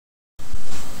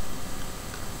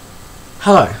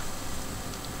Hello,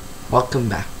 welcome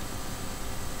back.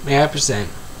 May I present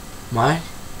my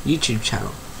YouTube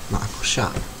channel, Michael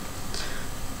Sharp.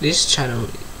 This channel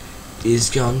is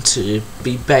going to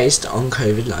be based on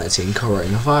COVID-19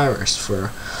 coronavirus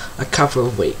for a couple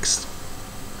of weeks.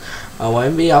 I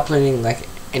won't be uploading like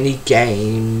any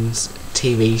games,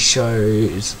 TV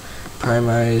shows,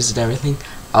 promos and everything.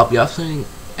 I'll be uploading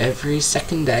every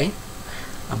second day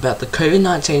about the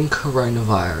COVID-19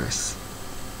 coronavirus.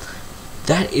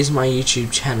 That is my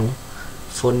YouTube channel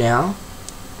for now.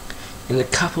 In a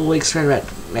couple of weeks, around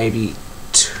about maybe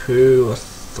 2 or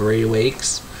 3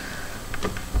 weeks,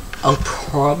 I'll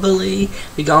probably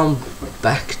be going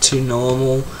back to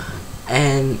normal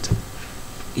and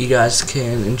you guys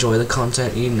can enjoy the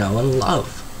content you know and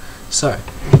love. So,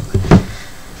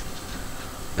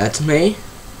 that's me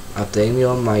updating you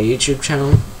on my YouTube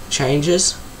channel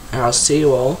changes, and I'll see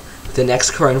you all with the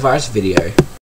next coronavirus video.